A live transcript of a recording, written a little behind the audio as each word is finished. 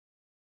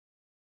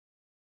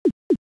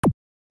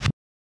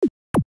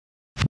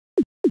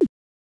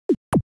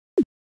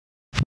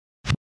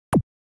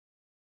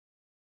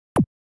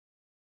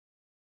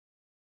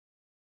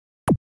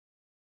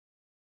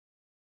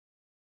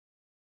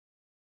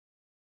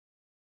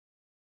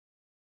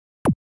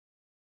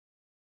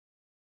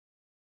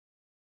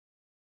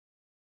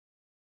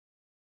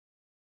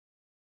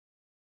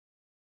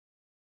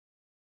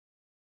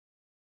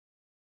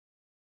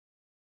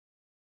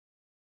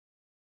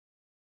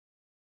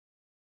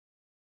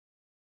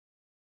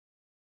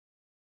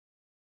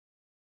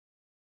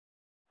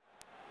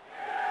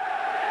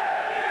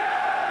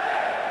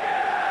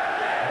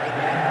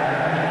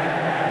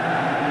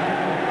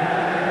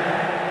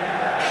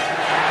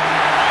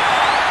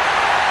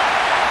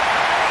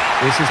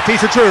This is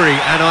Peter Drury,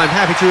 and I'm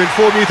happy to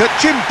inform you that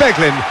Jim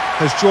Beglin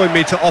has joined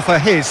me to offer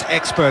his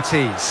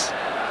expertise.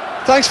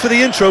 Thanks for the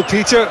intro,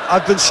 Peter.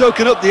 I've been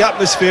soaking up the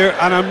atmosphere,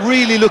 and I'm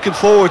really looking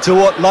forward to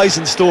what lies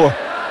in store.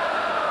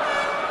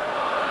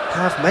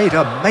 Have made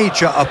a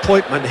major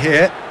appointment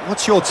here.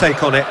 What's your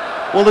take on it?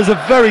 Well, there's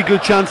a very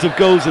good chance of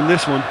goals in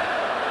this one.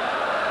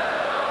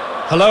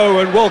 Hello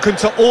and welcome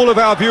to all of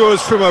our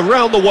viewers from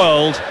around the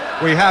world.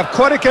 We have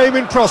quite a game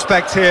in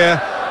prospect here.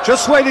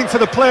 Just waiting for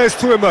the players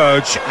to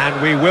emerge, and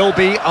we will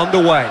be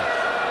underway.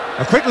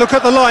 A quick look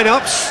at the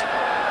lineups.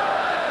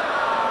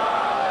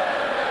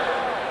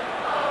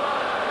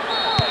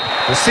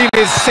 The scene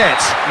is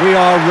set. We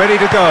are ready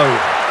to go.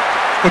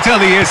 Well, down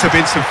the years have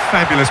been some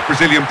fabulous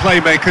Brazilian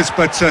playmakers,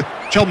 but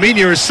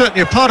Jalminha is certainly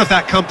a part of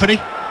that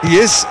company. He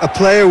is a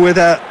player with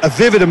a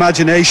vivid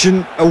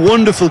imagination, a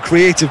wonderful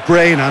creative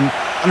brain, and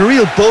a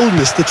real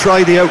boldness to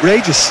try the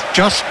outrageous.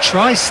 Just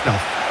try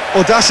stuff.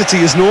 Audacity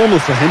is normal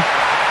for him.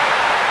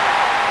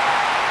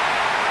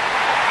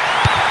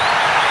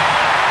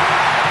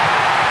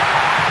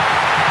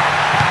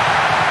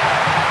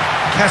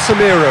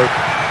 Casemiro.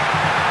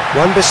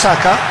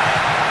 Wan-Bissaka.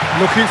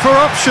 Looking for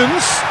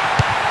options.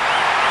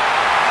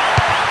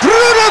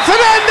 Bruno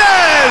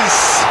Fernandes!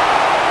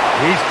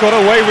 He's got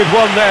away with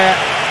one there.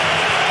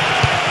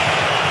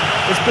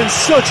 It's been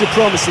such a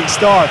promising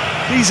start.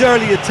 These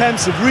early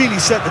attempts have really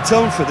set the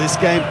tone for this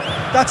game.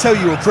 That's how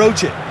you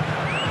approach it.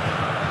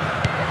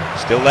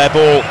 Still their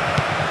ball.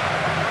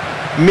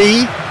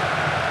 Me.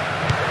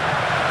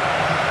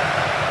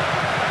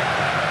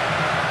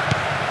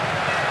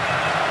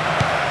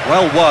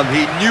 Well won,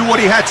 he knew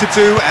what he had to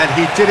do and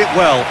he did it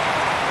well.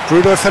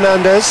 Bruno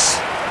Fernandes.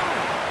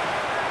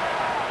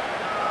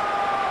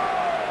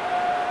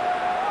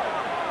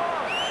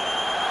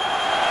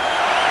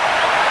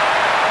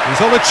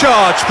 He's on a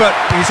charge, but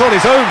he's on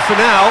his own for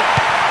now.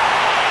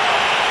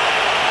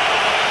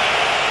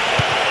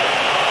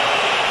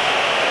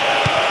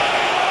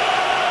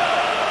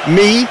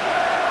 Me.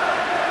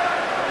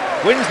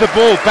 Wins the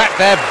ball back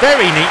there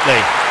very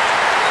neatly.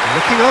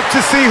 Looking up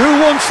to see who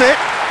wants it.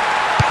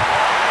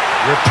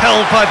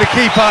 Repelled by the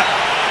keeper.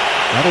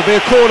 That'll be a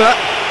corner.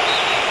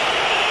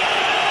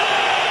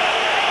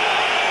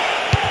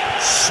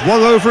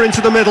 Swung over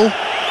into the middle.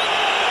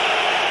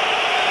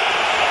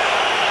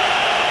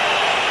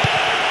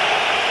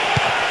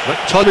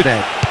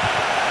 McTominay.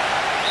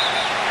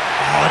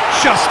 Oh,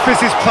 just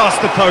fizzes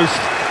past the post.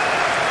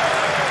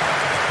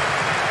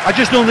 I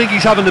just don't think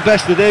he's having the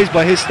best of days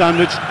by his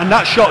standards, and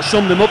that shot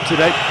summed him up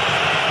today.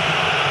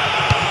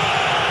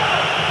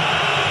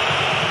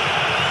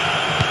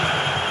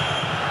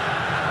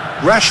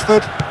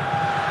 Rashford.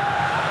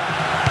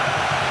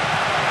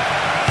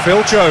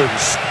 Phil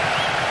Jones.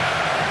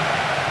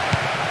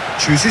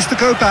 Chooses to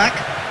go back.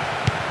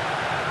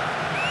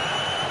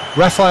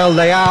 Rafael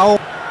Leao.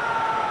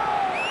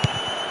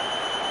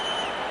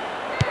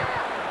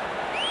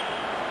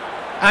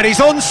 And he's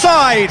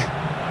onside.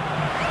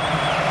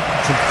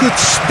 Some good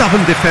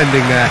stubborn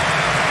defending there.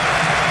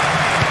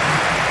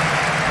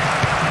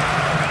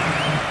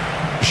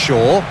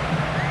 Shaw.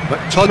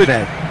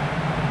 McTominay.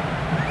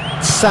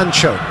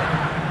 Sancho.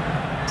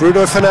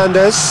 Bruno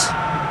Fernandes.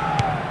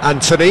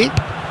 Anthony.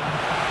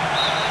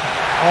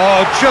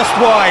 Oh, just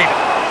wide.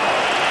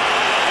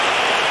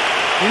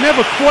 You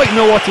never quite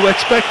know what to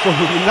expect from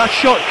him, and that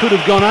shot could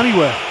have gone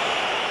anywhere.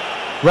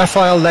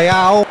 Rafael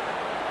Leao.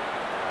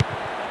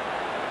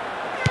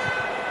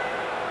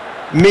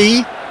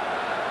 Me.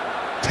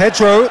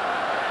 Pedro.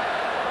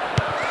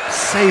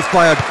 Saved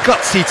by a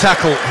gutsy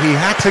tackle. He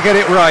had to get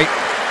it right.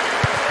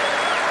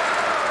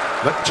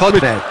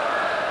 McTominay.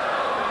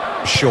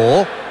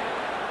 Shaw.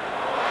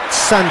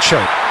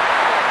 Sancho.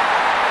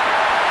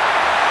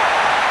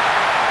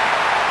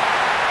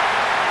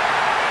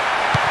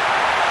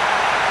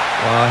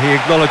 He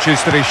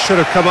acknowledges that he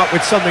should have come up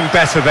with something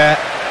better there.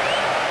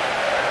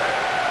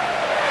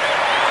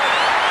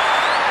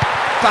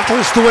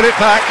 Battles to win it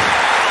back.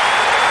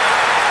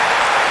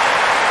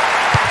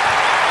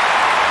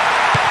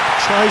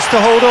 Tries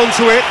to hold on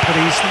to it, but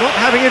he's not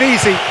having it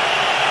easy.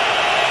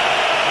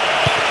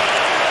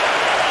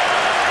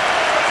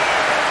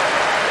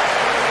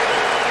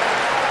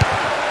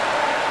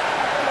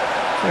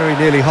 Very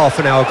nearly half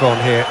an hour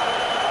gone here.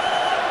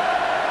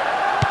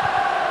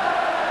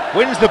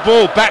 Wins the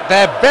ball back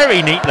there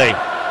very neatly.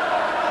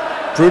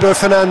 Bruno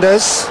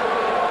Fernandes.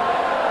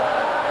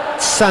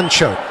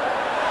 Sancho.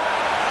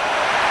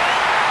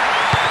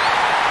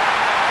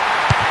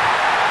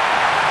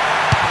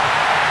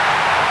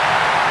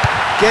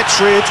 Gets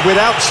rid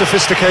without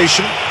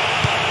sophistication.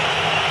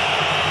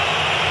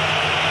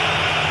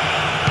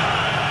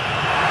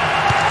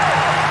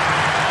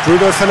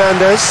 Bruno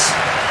Fernandes.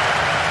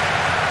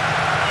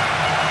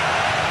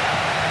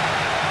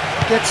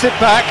 Gets it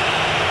back.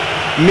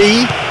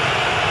 Me.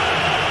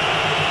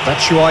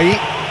 Batshuayi.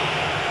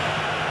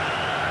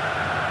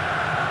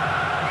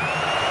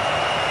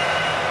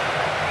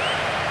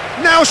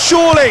 Now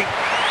surely.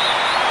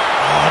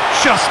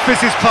 Oh, just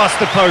fizzes past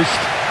the post.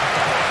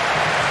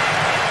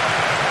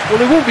 Well,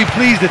 they won't be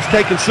pleased it's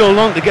taken so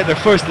long to get their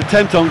first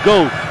attempt on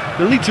goal.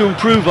 They'll need to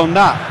improve on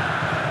that.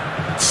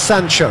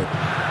 Sancho.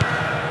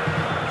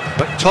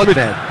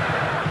 McTominay.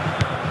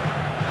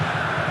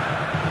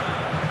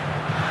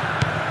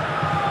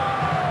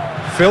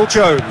 Phil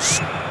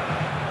Jones.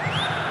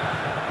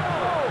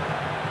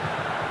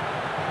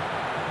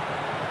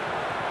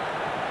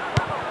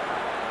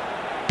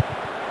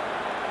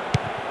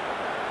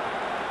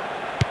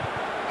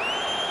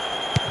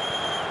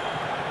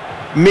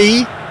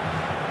 Me.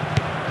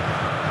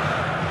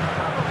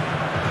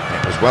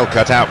 It was well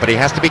cut out, but he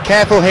has to be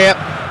careful here.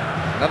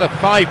 Another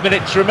 5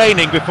 minutes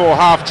remaining before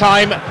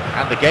half-time,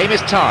 and the game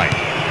is tied.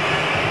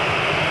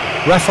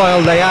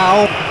 Rafael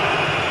Leao.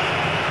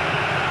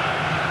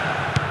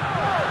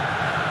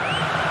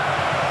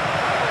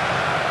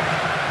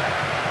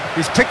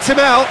 He's picked him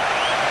out.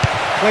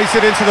 Plays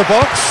it into the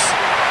box.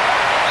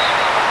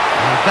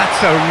 And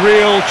that's a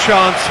real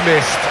chance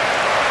missed.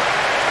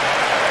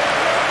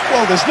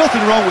 Well, there's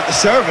nothing wrong with the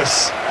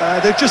service.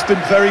 They've just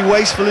been very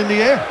wasteful in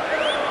the air.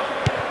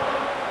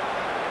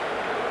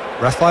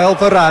 Rafael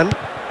Varane.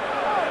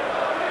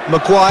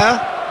 Maguire.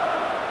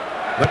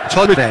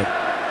 McTominay.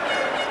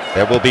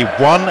 There will be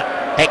 1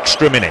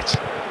 extra minute.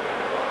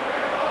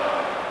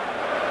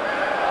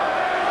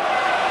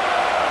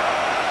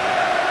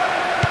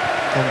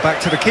 Gone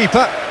back to the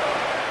keeper.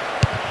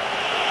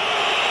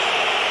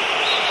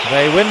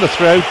 They win the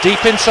throw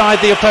deep inside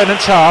the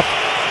opponent's half.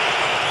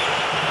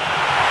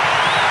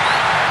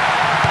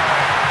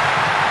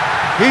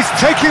 He's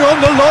taking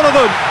on the lot of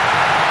them.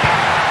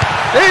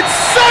 It's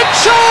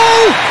Sancho!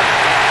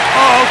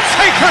 Oh,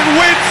 taken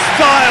with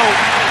style.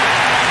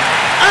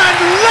 And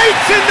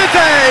late in the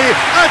day,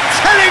 a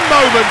telling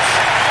moment.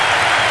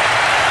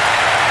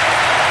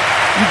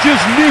 You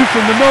just knew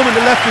from the moment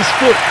it left his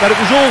foot that it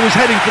was always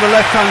heading for the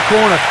left-hand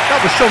corner.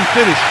 That was some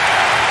finish.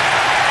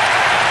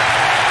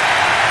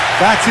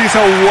 That is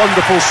a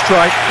wonderful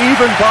strike,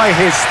 even by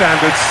his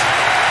standards.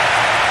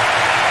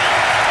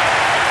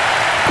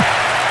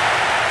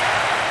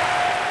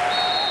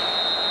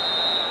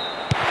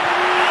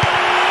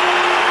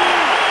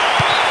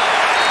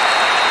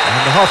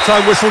 And the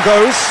half-time whistle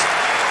goes.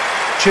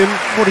 Jim,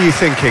 what are you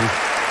thinking?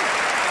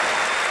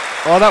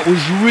 Oh, that was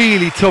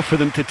really tough for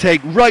them to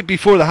take right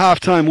before the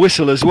half-time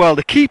whistle as well.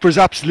 The keeper's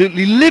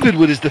absolutely livid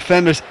with his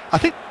defenders. I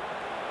think...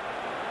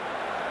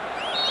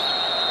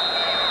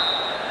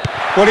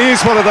 Well, he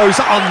is one of those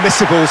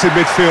unmissables in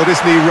midfield,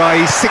 isn't he,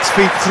 Ray?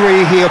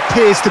 6'3", he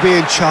appears to be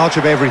in charge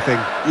of everything.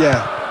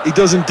 Yeah, he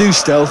doesn't do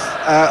stealth.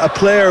 A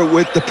player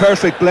with the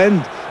perfect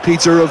blend,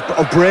 Peter,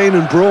 of brain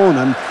and brawn,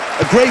 and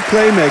a great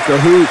playmaker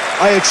who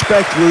I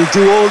expect will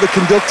do all the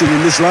conducting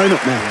in this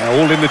lineup now. Yeah,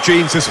 all in the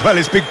genes as well.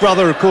 His big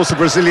brother, of course, a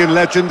Brazilian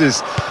legend.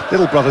 His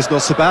little brother's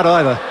not so bad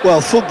either.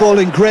 Well,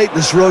 footballing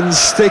greatness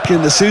runs thick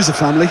in the Sousa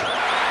family.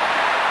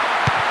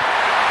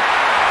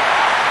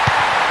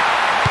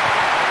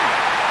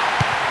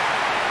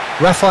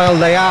 Rafael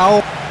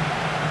Leao.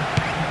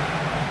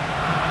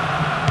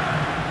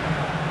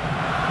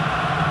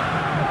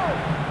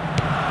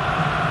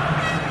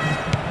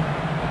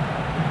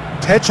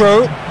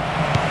 Pedro.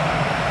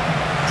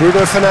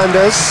 Bruno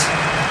Fernandes.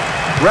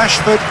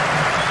 Rashford.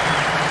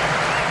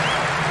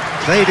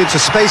 Played into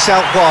space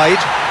out wide.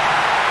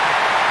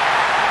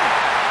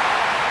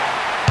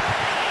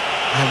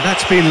 And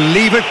that's been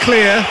levered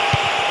clear.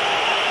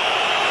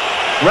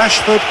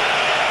 Rashford.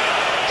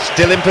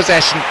 Still in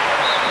possession.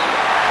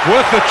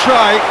 Worth a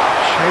try.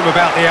 Shame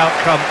about the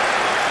outcome.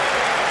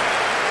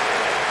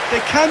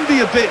 They can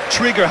be a bit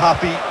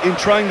trigger-happy in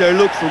trying their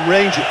luck from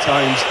range at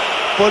times,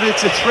 but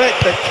it's a threat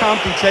that can't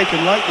be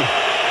taken lightly.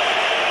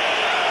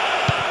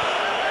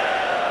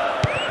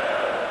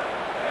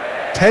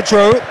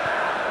 Pedro.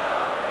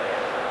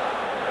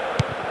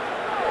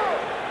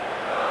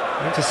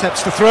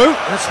 Intercepts the throw.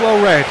 That's well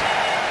read.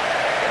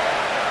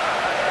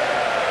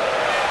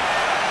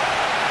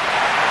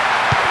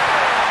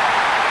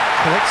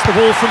 Collects the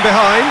ball from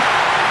behind.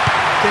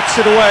 Gets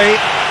it away.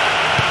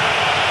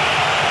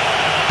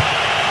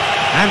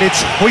 And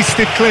it's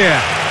hoisted clear.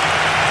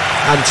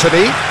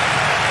 Anthony.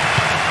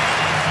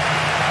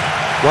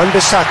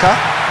 Wan-Bissaka.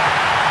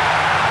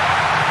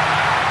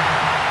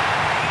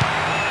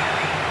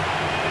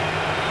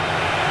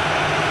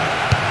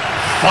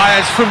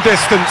 Fires from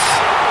distance.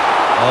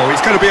 Oh,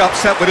 he's going to be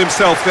upset with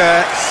himself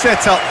there.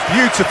 Set up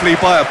beautifully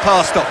by a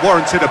pass that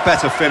warranted a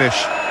better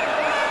finish.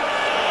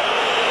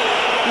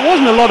 There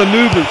wasn't a lot of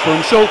movement for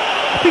him, so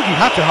I think he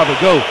had to have a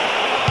go.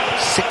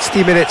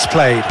 60 minutes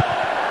played.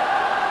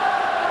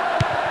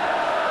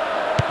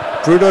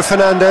 Bruno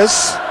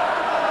Fernandes.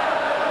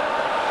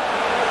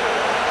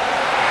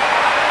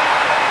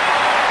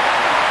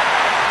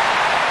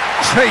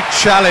 Great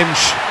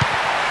challenge.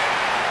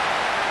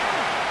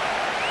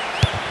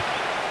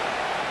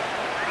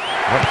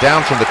 Went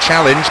down from the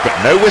challenge, but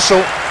no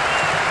whistle.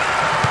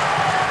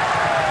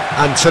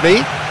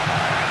 Anthony.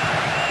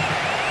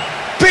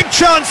 Big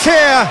chance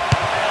here.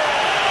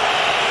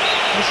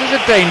 This is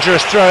a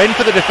dangerous throw-in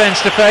for the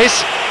defence to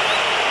face.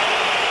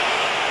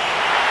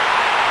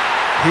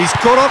 He's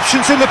got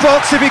options in the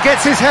box if he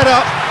gets his head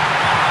up.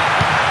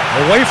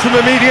 Away from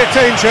immediate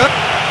danger.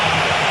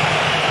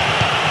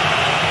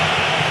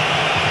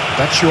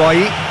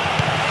 Batshuayi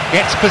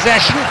Gets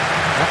possession.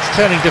 That's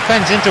turning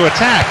defence into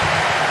attack.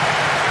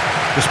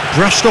 just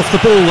brushed off the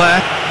ball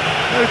there.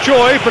 No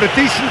joy, but a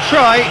decent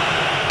try.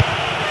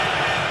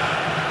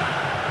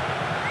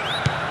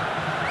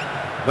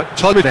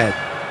 McTominay.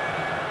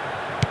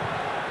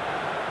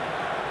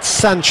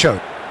 Sancho.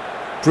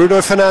 Bruno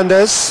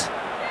Fernandes.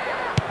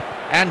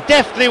 And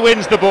deftly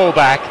wins the ball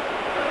back.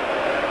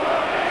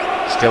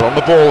 Still on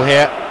the ball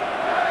here.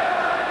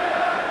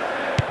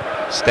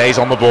 Stays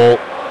on the ball.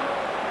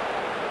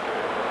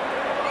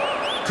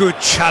 Good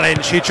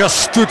challenge, he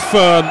just stood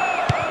firm.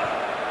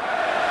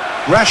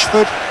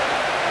 Rashford.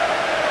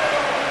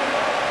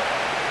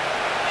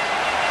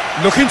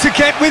 Looking to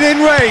get within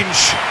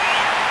range.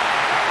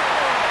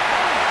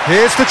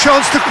 Here's the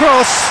chance to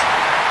cross.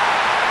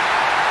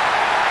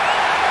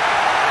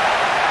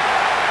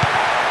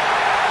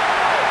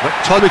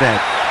 McTominay.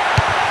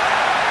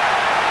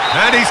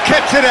 And he's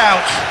kept it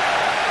out.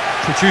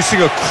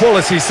 Producing a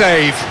quality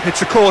save.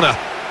 It's a corner.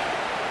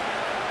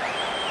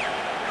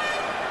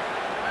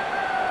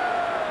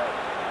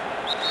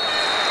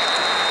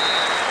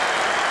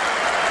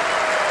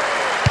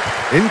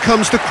 In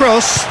comes the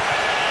cross.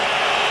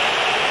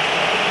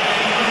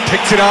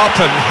 Picked it up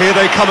and here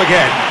they come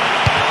again.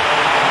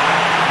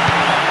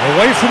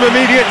 Away from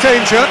immediate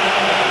danger.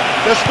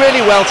 Does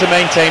really well to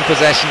maintain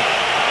possession.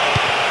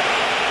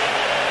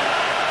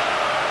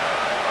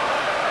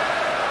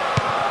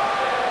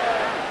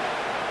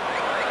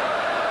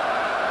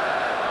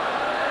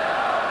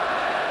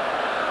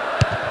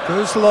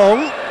 Goes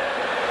long.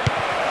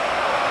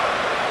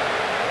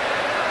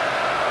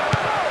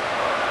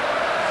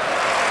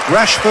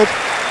 Rashford.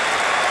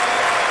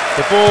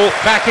 The ball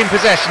back in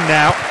possession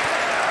now.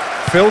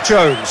 Phil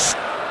Jones.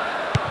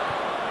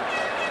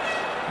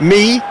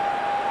 Me.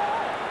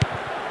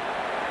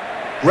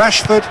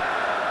 Rashford.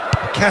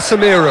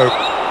 Casemiro.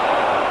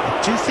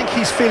 I do think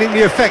he's feeling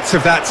the effects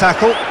of that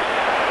tackle.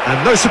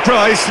 And no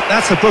surprise,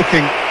 that's a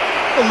booking.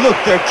 Well, look,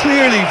 they're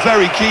clearly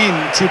very keen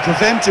to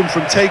prevent him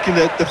from taking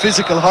the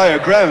physical higher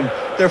ground.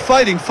 They're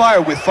fighting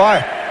fire with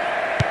fire.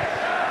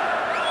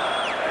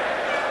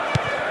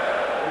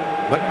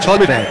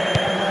 McTominay.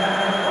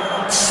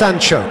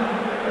 Sancho.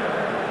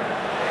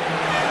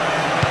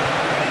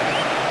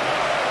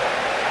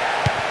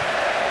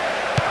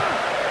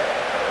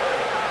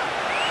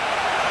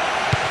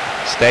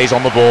 Stays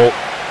on the ball.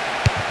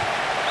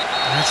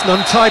 That's an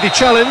untidy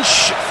challenge.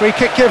 Free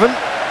kick given.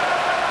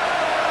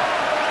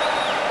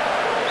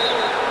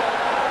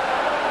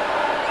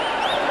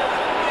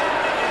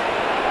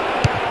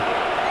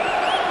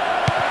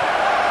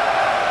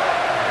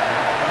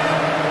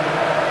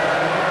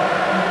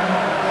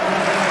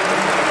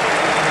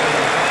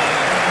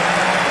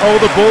 Oh,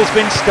 the ball's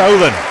been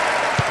stolen.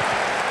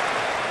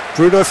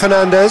 Bruno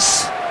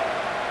Fernandes.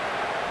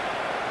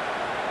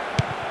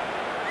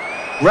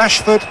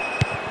 Rashford.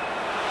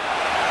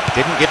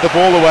 Didn't give the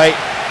ball away.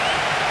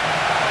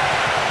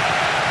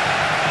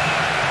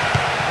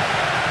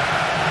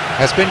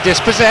 Has been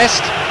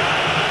dispossessed.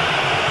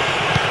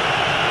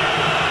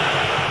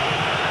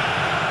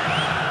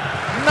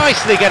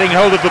 Nicely getting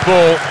hold of the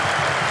ball.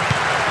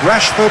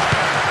 Rashford.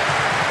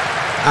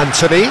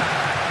 Anthony.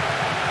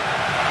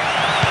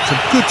 Some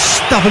good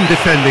stubborn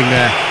defending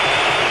there.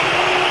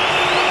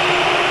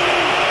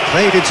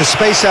 Played into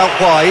space out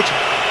wide.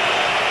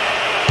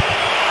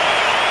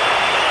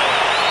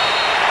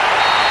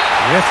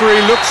 The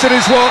referee looks at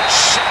his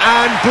watch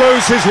and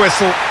blows his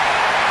whistle.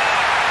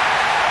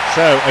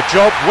 So, a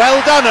job well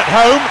done at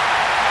home,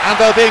 and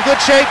they'll be in good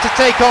shape to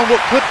take on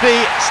what could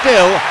be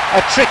still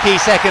a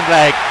tricky second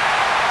leg.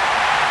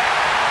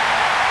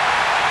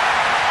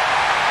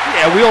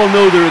 Yeah, we all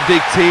know they're a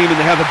big team and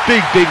they have a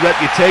big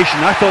reputation.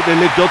 I thought they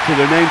lived up to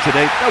their name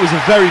today. That was a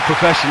very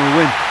professional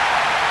win.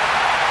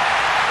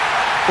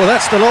 Well,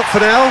 that's the lot for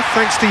now.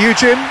 Thanks to you,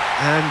 Jim,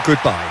 and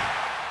goodbye.